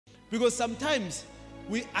Because sometimes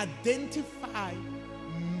we identify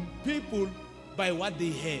people by what they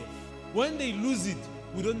have. When they lose it,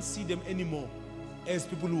 we don't see them anymore as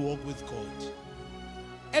people who walk with God.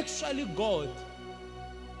 Actually, God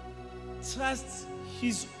trusts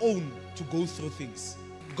His own to go through things.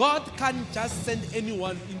 God can't just send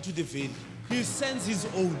anyone into the valley. He sends His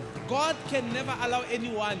own. God can never allow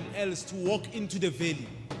anyone else to walk into the valley.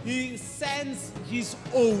 He sends His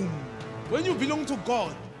own. When you belong to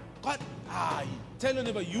God, tell your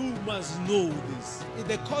neighbor, you must know this.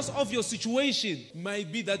 The cause of your situation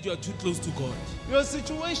might be that you are too close to God. Your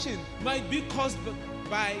situation might be caused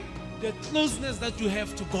by the closeness that you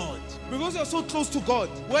have to God. Because you're so close to God,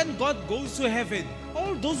 when God goes to heaven,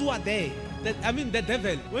 all those who are there, the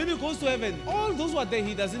devil, when he goes to heaven, all those who are there,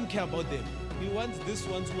 he doesn't care about them. He wants these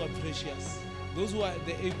ones who are precious, those who are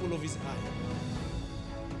the apple of his eye.